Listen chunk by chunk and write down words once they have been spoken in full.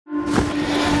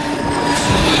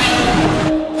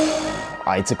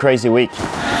It's a crazy week.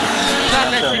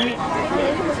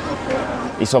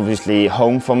 It's obviously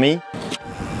home for me.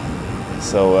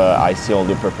 So I see all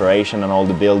the preparation and all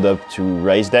the build-up to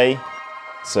race day.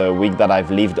 It's a week that I've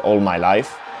lived all my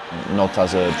life, not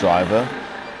as a driver,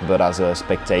 but as a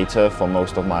spectator for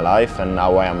most of my life. And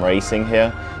now I am racing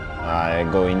here. I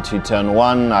go into turn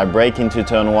 1, I break into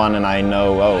turn 1, and I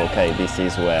know, oh, okay, this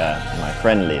is where my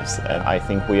friend lives. I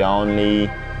think we are only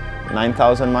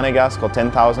 9,000 monégasques or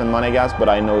 10,000 monégasques, but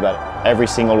I know that every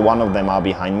single one of them are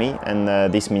behind me, and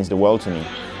this means the world to me.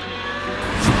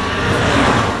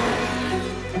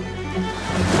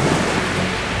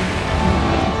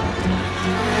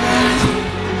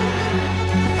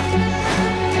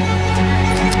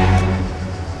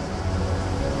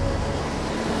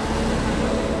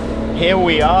 Here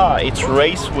we are, it's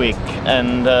race week,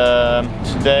 and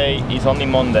today is only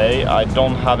Monday. I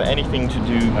don't have anything to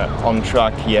do on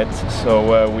track yet,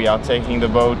 so we are taking the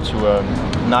boat to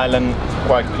an island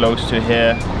quite close to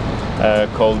here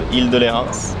called Île de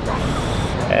l'Érins,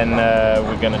 and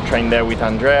we're gonna train there with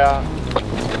Andrea.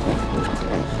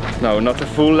 No, not a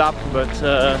full lap, but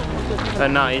a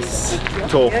nice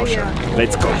tour for sure.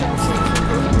 Let's go.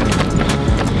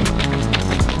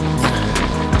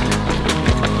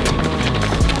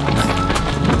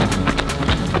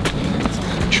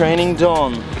 Training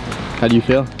done. How do you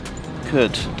feel?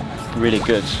 Good, really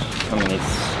good. I mean,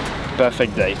 it's a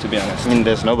perfect day, to be honest. I mean,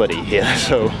 there's nobody here,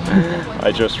 so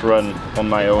I just run on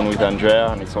my own with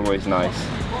Andrea, and it's always nice.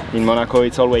 In Monaco,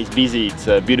 it's always busy. It's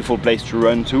a beautiful place to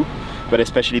run to, but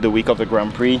especially the week of the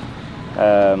Grand Prix,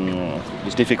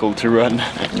 it's difficult to run.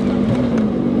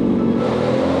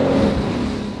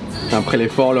 Après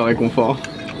l'effort, le réconfort.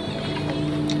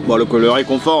 Bon, le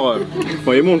réconfort,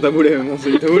 Bon, il est bon le taboulet, bon,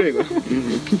 c'est le taboulet quoi.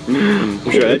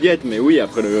 je suis à la diète, mais oui,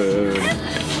 après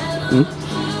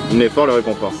l'effort, le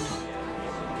réconfort.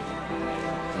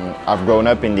 I've grown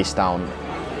up in this town.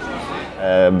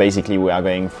 Basically, we are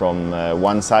going from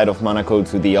one side of Monaco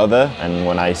to the other, and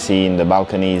when I see in the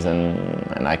balconies and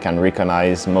I can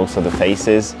recognize most of the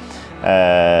faces,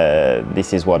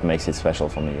 this is what makes it special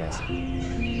for me, yes.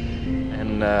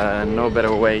 And no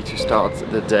better way to start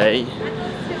the day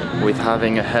with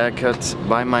having a haircut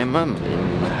by my mum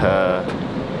in her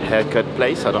haircut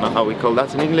place. I don't know how we call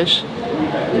that in English,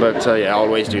 but yeah, I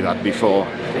always do that before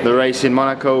the race in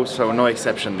Monaco, so no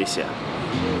exception this year.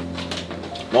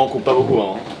 Bon, on coupe pas beaucoup,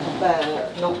 hein? Bah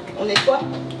non, on est quoi?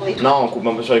 Non, on coupe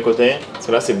un peu sur les côtés, parce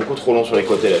que là c'est beaucoup trop long sur les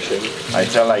côtés la cheville. I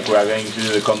feel like we are going to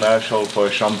do the commercial for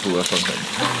a shampoo or something.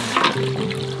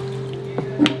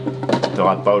 Te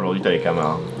rate pas, aujourd'hui t'as les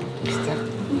caméras.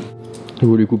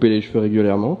 Vous lui coupez les cheveux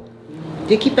régulièrement?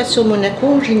 Dès qu'il passe sur Monaco,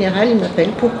 en général, il m'appelle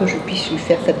pour que je puisse lui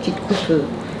faire sa petite coupe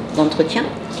d'entretien.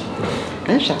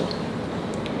 Hein, Charles?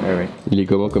 Oui, oui. Il est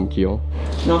comment comme client?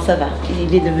 Non, ça va.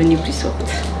 Il est devenu plus soft.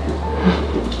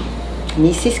 Mais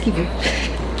il sait ce qu'il veut.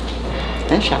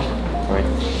 Hein, Charles? Oui.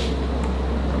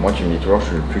 Moi, tu me dis toujours que je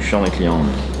suis le plus chiant des clients.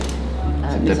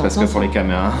 C'est peut-être parce que pour les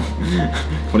caméras.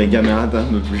 Pour les caméras, t'es un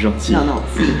peu plus gentil. Non, non,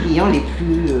 c'est les clients les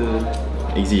plus...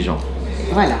 exigeants.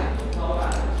 Voilà.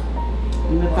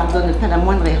 Il ne me pardonne pas la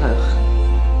moindre erreur.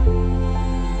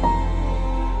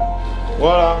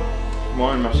 Voilà.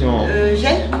 Bon, merci maman.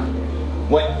 Gel?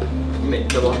 Ouais. Mais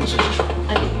d'abord, je me suis chaud.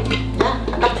 Allez, là,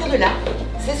 à partir de là,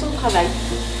 c'est son travail.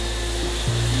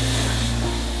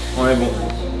 On est bon.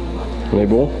 On est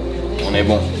bon? On est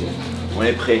bon. On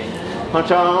est prêt.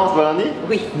 Ciao maman, c'est pas lundi?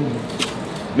 Oui.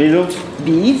 Bisous.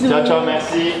 Bisous. Ciao, ciao,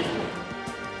 merci.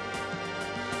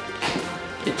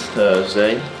 It's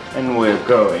Thursday and we're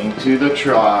going to the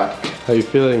track. How are you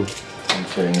feeling? I'm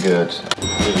feeling good.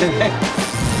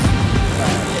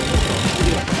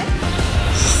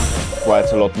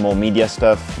 Quite a lot more media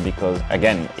stuff because,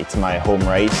 again, it's my home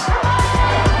race.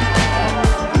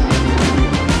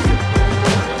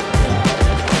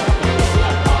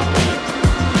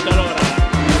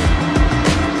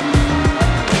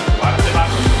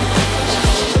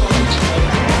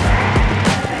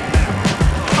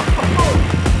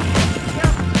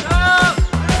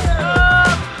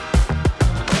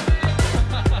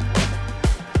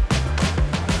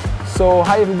 So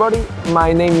hi everybody,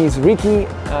 my name is Ricky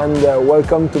and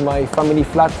welcome to my family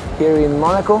flat here in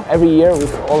Monaco. Every year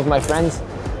with all of my friends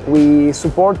we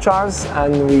support Charles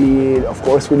and we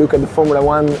look at the Formula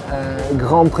 1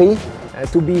 Grand Prix.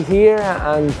 To be here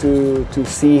and to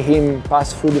see him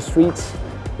pass through the streets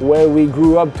where we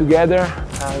grew up together,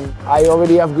 and I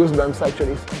already have goosebumps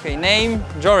actually. Okay, name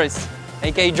Joris,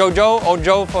 aka Jojo or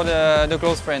Joe for the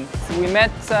close friend. We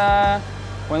met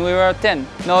when we were 10.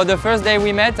 No, the first day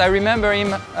we met, I remember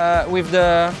him with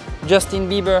the Justin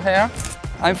Bieber hair.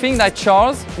 I think that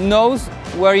Charles knows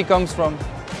where he comes from.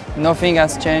 Nothing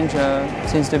has changed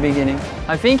since the beginning.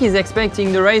 I think he's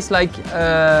expecting the race like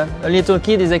a little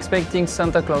kid is expecting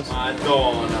Santa Claus.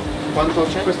 Madonna. Quanto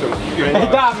c'è questo?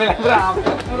 Dammela, bravo!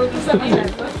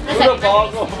 Solo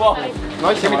poco.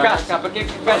 Noi siamo mi casca perché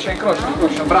pesce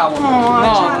incrocia, bravo.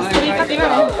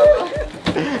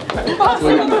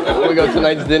 We go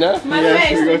tonight's dinner?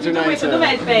 Yes, we go tonight.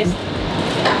 Dov'è il pesto?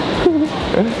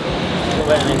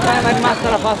 Ma è rimasta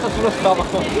la pasta sullo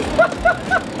stomaco.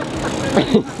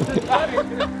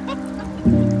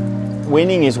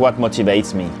 Winning is what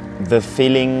motivates me. The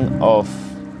feeling of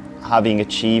having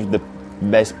achieved the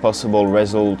best possible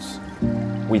results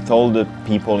with all the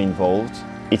people involved,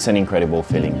 it's an incredible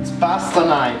feeling. It's pasta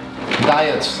night,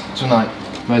 diet tonight,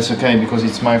 but it's okay because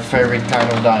it's my favorite kind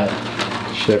of diet.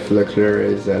 Chef Leclerc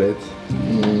is at it.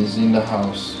 He's in the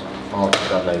house. Oh,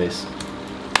 God, like this.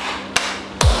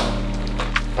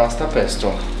 Pasta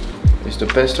pesto. It's the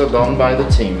pesto done by the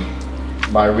team,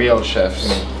 by real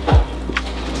chefs.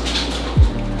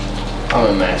 I'm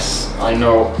a mess. I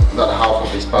know that half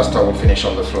of this pasta will finish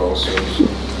on the floor, so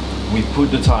we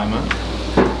put the timer.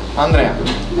 Andrea,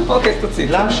 Ok, sto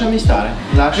zitto. lasciami stare.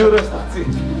 Giuro, sto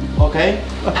zitto. Ok?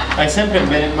 Hai sempre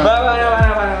bene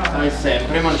mangiato. Hai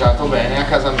sempre mangiato bene a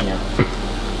casa mia.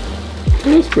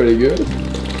 That's pretty good.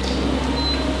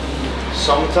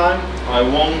 Sometimes I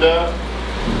wonder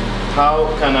how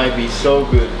can I be so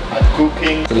good at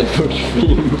cooking,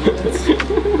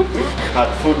 at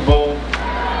football.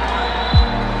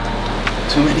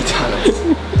 Too many talents.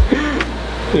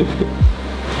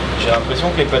 J'ai l'impression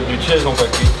que les pâtes du chess n'ont pas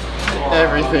cuit.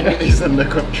 Everything is under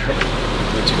control.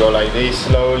 Need to go like this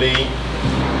slowly.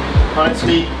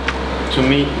 Honestly, to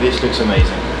me, this looks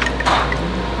amazing.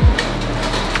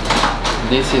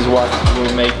 This is what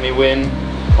will make me win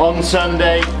on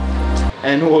Sunday,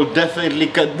 and will definitely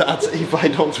cut that if I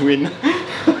don't win.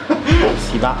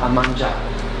 Si va a mangiare.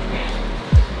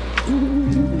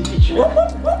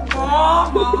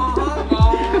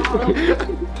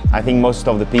 I think most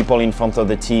of the people in front of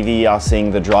the TV are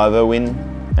seeing the driver win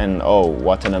and oh,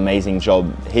 what an amazing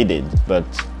job he did, but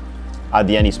at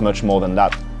the end it's much more than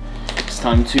that. It's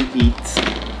time to eat.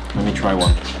 Let me try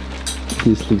one.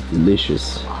 This looks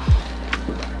delicious.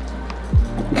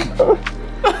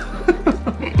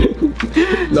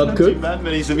 Not Too good? bad,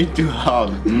 but it's a bit too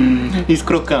hard. It's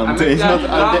croquant. It's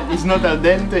not al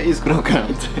dente, it's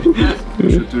croquant.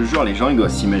 Je te jure, les gens ils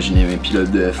doivent s'imaginer mes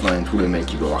pilotes de F1 et tout, le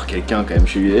mec il doit avoir quelqu'un quand même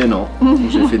chez lui. Eh non,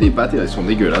 j'ai fait des pâtes et elles sont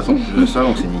dégueulasses en plus de ça,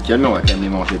 donc c'est nickel, mais on va quand même les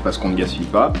manger parce qu'on ne gaspille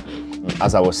pas.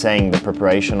 As I was saying, the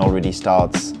preparation already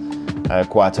starts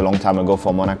quite a long time ago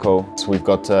for Monaco. So we've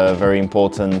got a very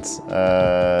important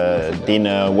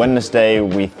dinner Wednesday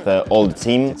with all the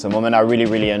team. It's a moment I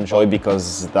really enjoy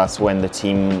because that's when the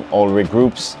team all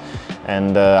regroups,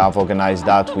 and I've organized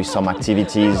that with some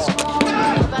activities.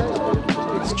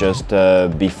 It's just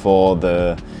before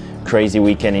the crazy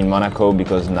weekend in Monaco,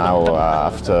 because now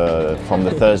from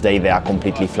the Thursday they are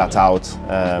completely flat out,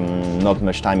 not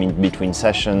much time in between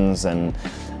sessions, and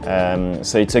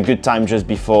so it's a good time just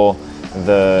before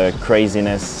the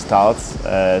craziness starts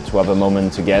to have a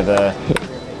moment together.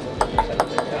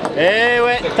 Eh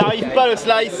ouais, t'arrives pas le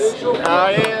slice.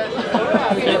 Allez.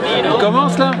 On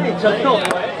commence là?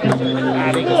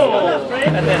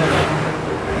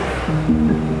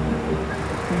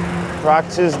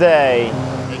 Practice day.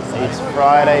 It's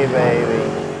Friday, baby.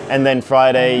 And then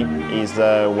Friday is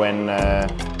when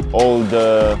all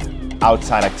the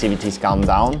outside activities calm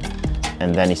down,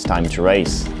 and then it's time to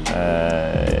race.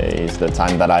 It's the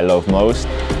time that I love most.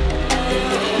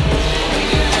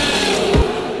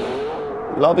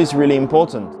 Love is really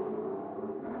important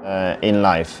in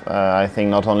life. I think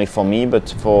not only for me, but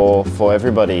for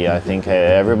everybody. I think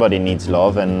everybody needs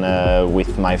love, and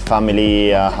with my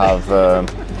family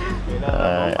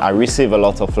I receive a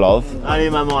lot of love. Allez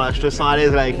maman, là, je te sens à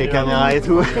l'aise avec les caméras et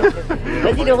tout.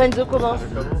 Vas-y Lorenzo, commence.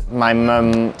 My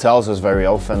mum tells us very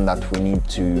often that we need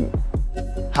to,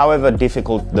 however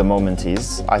difficult the moment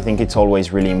is, I think it's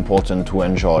always really important to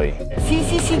enjoy.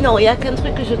 Si, non, il y a qu'un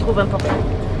truc que je trouve important.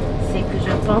 C'est que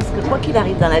je pense que quoi qu'il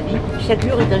arrive dans la vie, chaque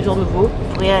jour est un jour nouveau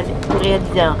pour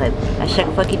réaliser un rêve. À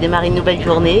chaque fois qu'il démarre une nouvelle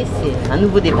journée, c'est un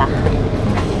nouveau départ.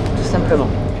 Tout simplement.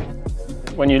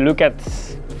 When you look at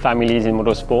families in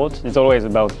motorsport, it's always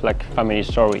about like family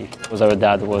story. Because our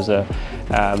dad was a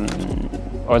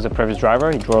previous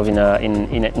driver. He drove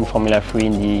in Formula 3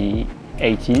 in the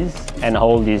 80s, and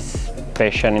all this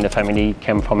passion in the family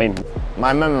came from him.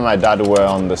 My mum and my dad were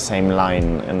on the same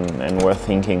line and were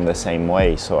thinking the same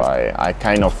way, so I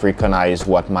kind of recognize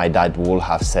what my dad would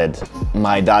have said.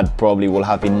 My dad probably will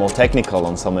have been more technical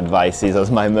on some advices,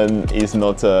 as my mum is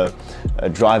not a a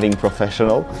driving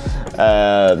professional.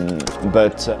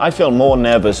 But I feel more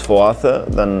nervous for Arthur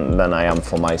than I am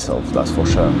for myself, that's for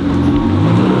sure.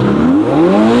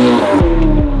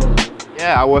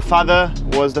 Yeah, our father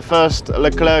was the first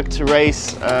Leclerc to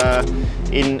race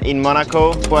in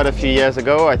Monaco quite a few years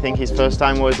ago. I think his first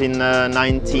time was in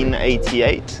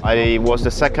 1988. I was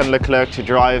the second Leclerc to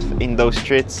drive in those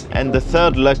streets, and the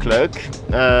third Leclerc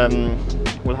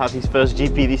will have his first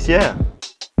GP this year.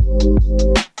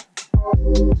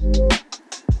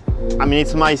 I mean,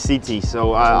 it's my city,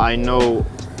 so I know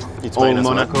It's all mine as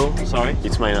Monaco. well. Sorry?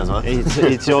 It's mine as well.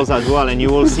 It's yours as well, and you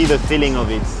will see the feeling of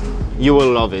it. You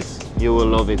will love it. You will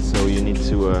love it. So you need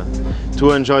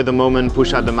to enjoy the moment,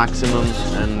 push at the maximum,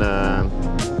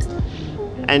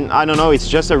 and I don't know. It's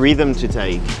just a rhythm to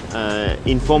take.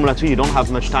 In Formula 2, you don't have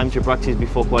much time to practice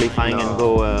before qualifying and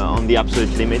go on the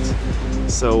absolute limit.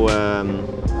 So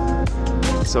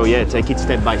yeah, take it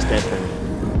step by step,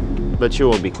 but you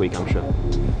will be quick, I'm sure.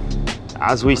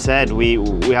 As we said, we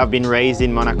have been raised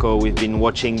in Monaco. We've been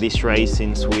watching this race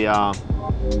since we are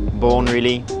born,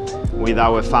 really, with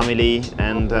our family,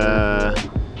 and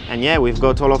yeah, we've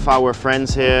got all of our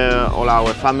friends here, all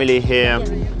our family here,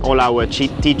 all our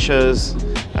teachers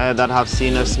that have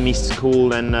seen us miss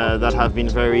school and that have been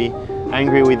very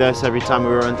angry with us every time we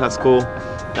weren't at school.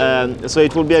 So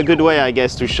it will be a good way, I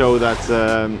guess, to show that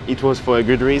it was for a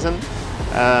good reason,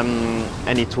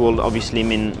 and it will obviously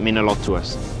mean a lot to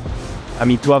us. I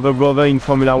mean, to have a brother in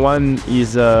Formula One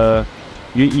is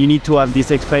you need to have this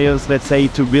experience, let's say,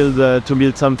 to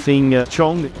build something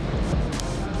strong.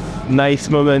 Nice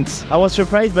moments. I was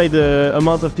surprised by the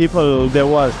amount of people there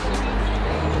was.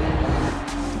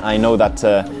 I know that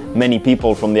many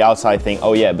people from the outside think,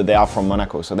 oh yeah, but they are from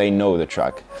Monaco, so they know the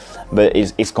track. But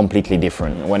it's completely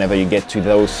different. Whenever you get to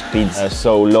those speeds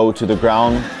so low to the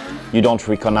ground, you don't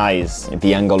recognize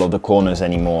the angle of the corners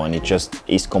anymore, and it just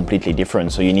is completely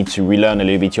different. So you need to relearn a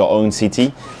little bit your own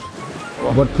city.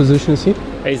 What position is he?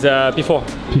 He's P4.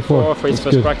 P4 for his That's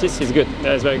first good. practice. He's good.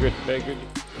 That's very good. Very good.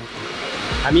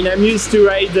 I mean, I'm used to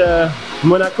ride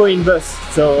Monaco in bus,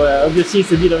 so obviously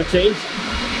it's a bit of a change.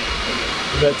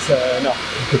 But no,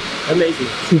 amazing.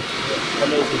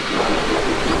 Amazing.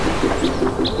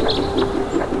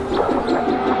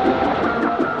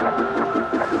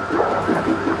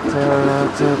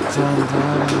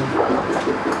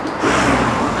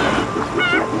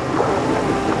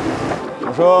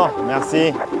 Bonjour,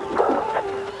 merci.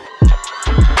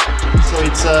 So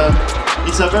it's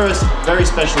a very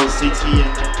special city.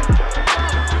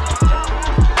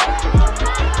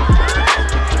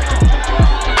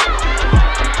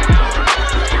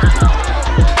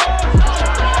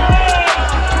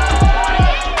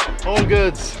 All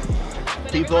good.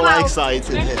 People are excited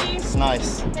here. It's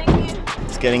nice.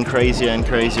 It's getting crazier and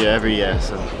crazier every year,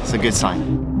 so it's a good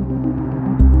sign.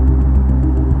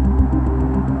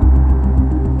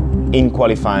 In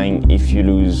qualifying, if you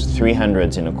lose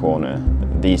 300s in a corner,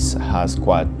 this has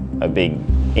quite a big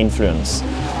influence.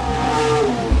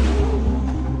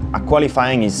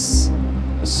 Qualifying is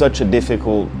such a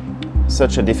difficult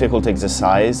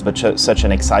exercise, but such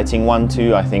an exciting one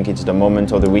too. I think it's the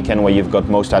moment of the weekend where you've got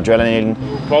most adrenaline.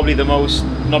 Probably the most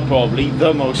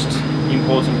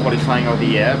important qualifying of the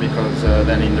year, because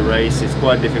then in the race it's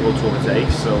quite difficult to overtake.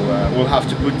 So we'll have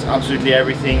to put absolutely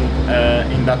everything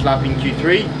in that lap in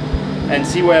Q3 and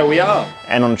see where we are.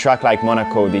 And on a track like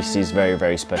Monaco, this is very,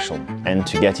 very special. And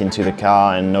to get into the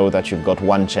car and know that you've got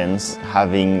one chance,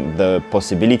 having the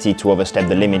possibility to overstep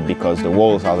the limit because the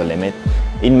walls are the limit,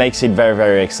 it makes it very,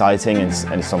 very exciting, and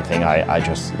it's something I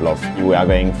just love. We are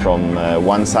going from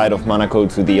one side of Monaco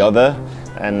to the other,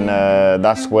 and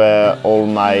that's where all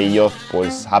my youth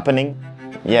was happening.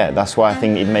 Yeah, that's why I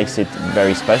think it makes it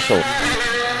very special.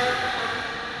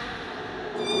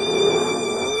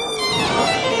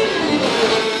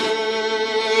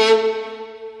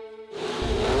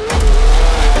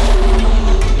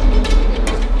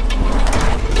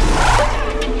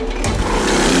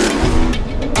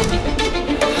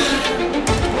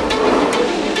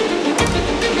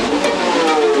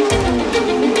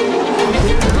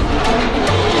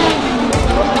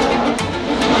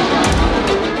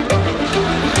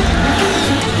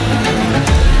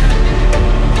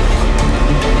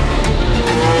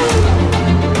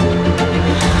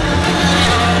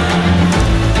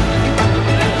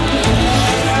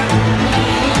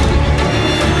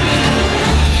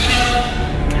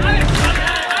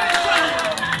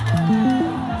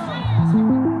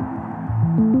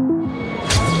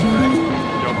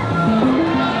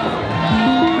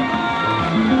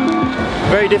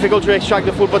 difficult to extract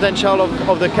the full potential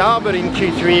of the car, but in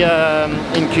Q3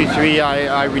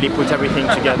 I really put everything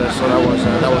together, so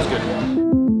that was good.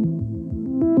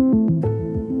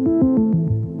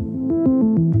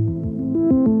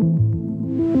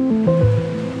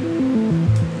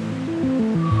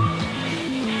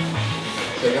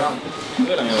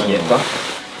 Niente.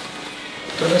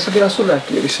 Deve essere tirato sul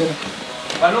letto ieri sera.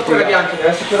 Ma non quella bianca, deve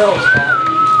essere quella rossa.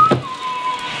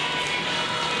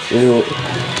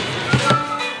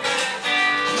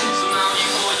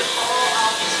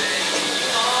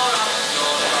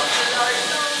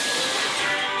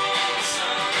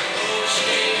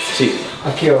 Sì.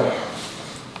 A che ora?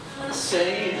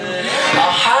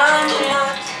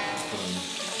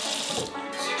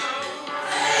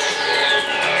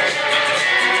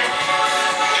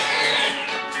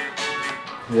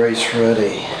 Race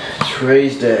ready. It's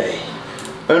race day.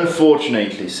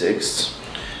 Unfortunately 6th,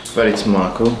 but it's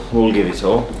Monaco. We'll give it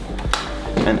all,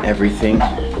 and everything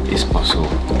is possible.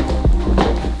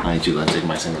 I need to go and take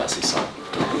my sunglasses off.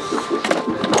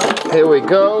 Here we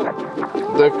go.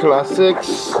 The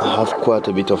classics. I have quite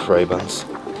a bit of Ray-Bans.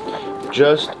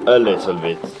 Just a little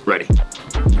bit. Ready.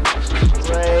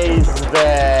 Race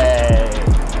day.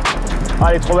 Ah,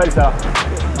 elle est trop belle ça.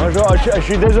 Bonjour, je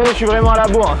suis désolé, je suis vraiment à la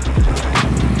bourre.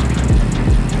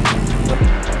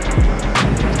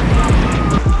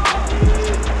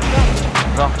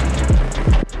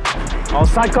 En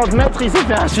 50 mètres, il s'est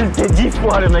fait insulter 10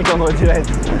 fois le mec en retirette.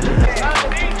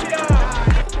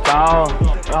 Ciao.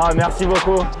 Ah, merci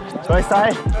beaucoup. Come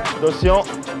stai? Attention.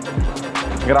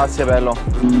 Grazie bello.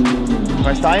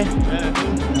 Come stai?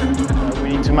 We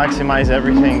need to maximize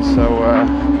everything, so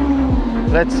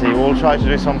let's see. We'll try to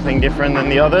do something different than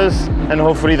the others, and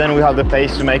hopefully then we have the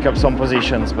pace to make up some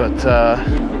positions, but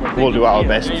we'll do our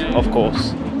best, of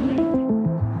course.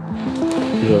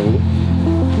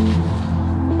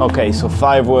 Okay, so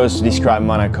 5 words to describe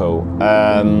Monaco.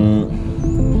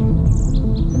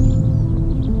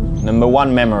 Number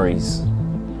 1, memories.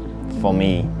 For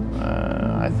me,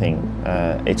 I think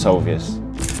it's obvious.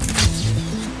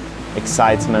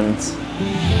 Excitement,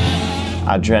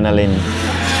 adrenaline,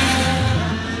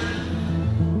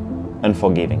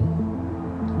 unforgiving.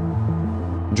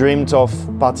 Dreamed of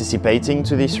participating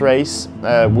to this race,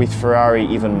 with Ferrari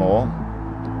even more.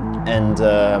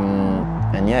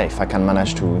 And yeah, if I can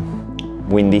manage to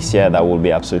win this year, that would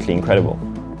be absolutely incredible.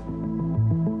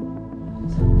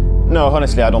 No,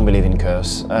 honestly, I don't believe in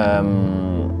curse.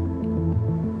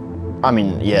 I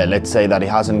mean, yeah, let's say that it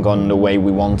hasn't gone the way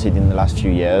we wanted in the last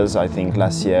few years. I think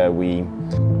last year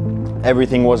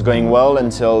everything was going well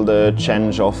until the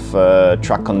change of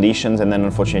track conditions, and then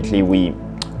unfortunately we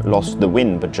lost the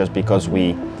win, but just because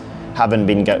we haven't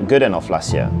been good enough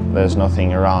last year. There's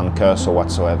nothing around curse or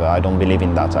whatsoever. I don't believe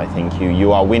in that. I think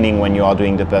you are winning when you are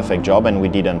doing the perfect job, and we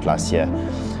didn't last year.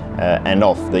 And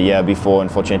off the year before,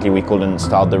 unfortunately, we couldn't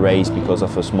start the race because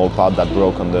of a small part that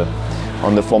broke on the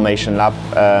formation lap.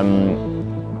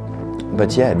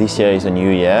 But yeah, this year is a new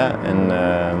year, and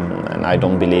I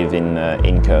don't believe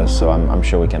in curse, so I'm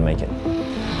sure we can make it.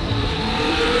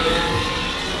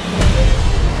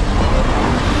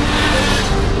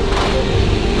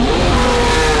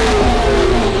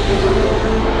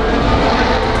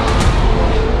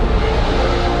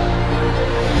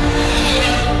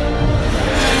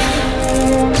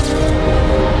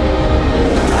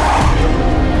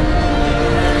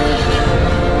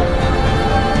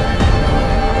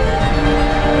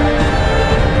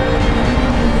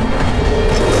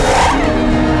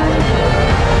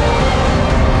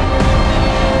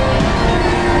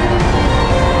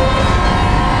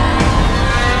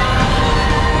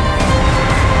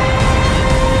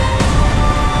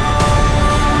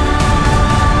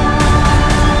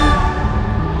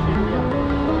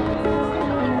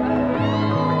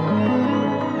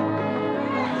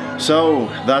 So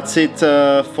that's it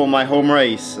for my home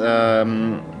race.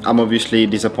 I'm obviously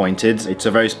disappointed. It's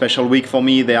a very special week for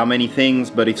me. There are many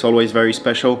things, but it's always very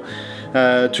special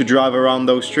to drive around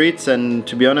those streets, and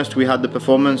to be honest, we had the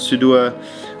performance to do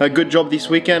a good job this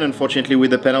weekend. Unfortunately,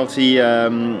 with the penalty,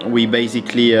 we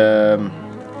basically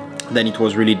then it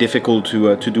was really difficult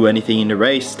to do anything in the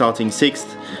race. Starting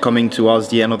 6th, coming towards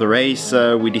the end of the race,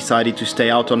 we decided to stay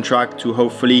out on track to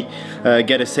hopefully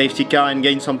get a safety car and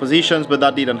gain some positions, but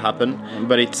that didn't happen.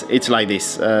 But it's like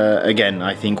this. Again,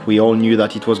 I think we all knew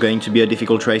that it was going to be a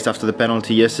difficult race after the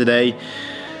penalty yesterday.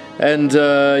 And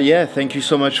yeah, thank you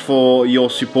so much for your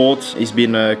support. It's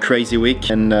been a crazy week,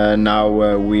 and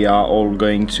now we are all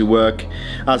going to work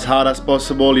as hard as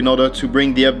possible in order to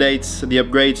bring the updates, the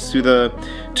upgrades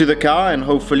to the car, and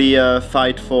hopefully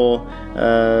fight for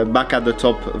back at the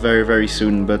top very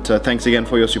soon. But thanks again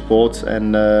for your support,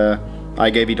 and I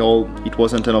gave it all. It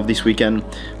wasn't enough this weekend,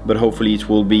 but hopefully it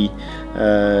will be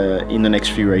in the next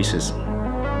few races.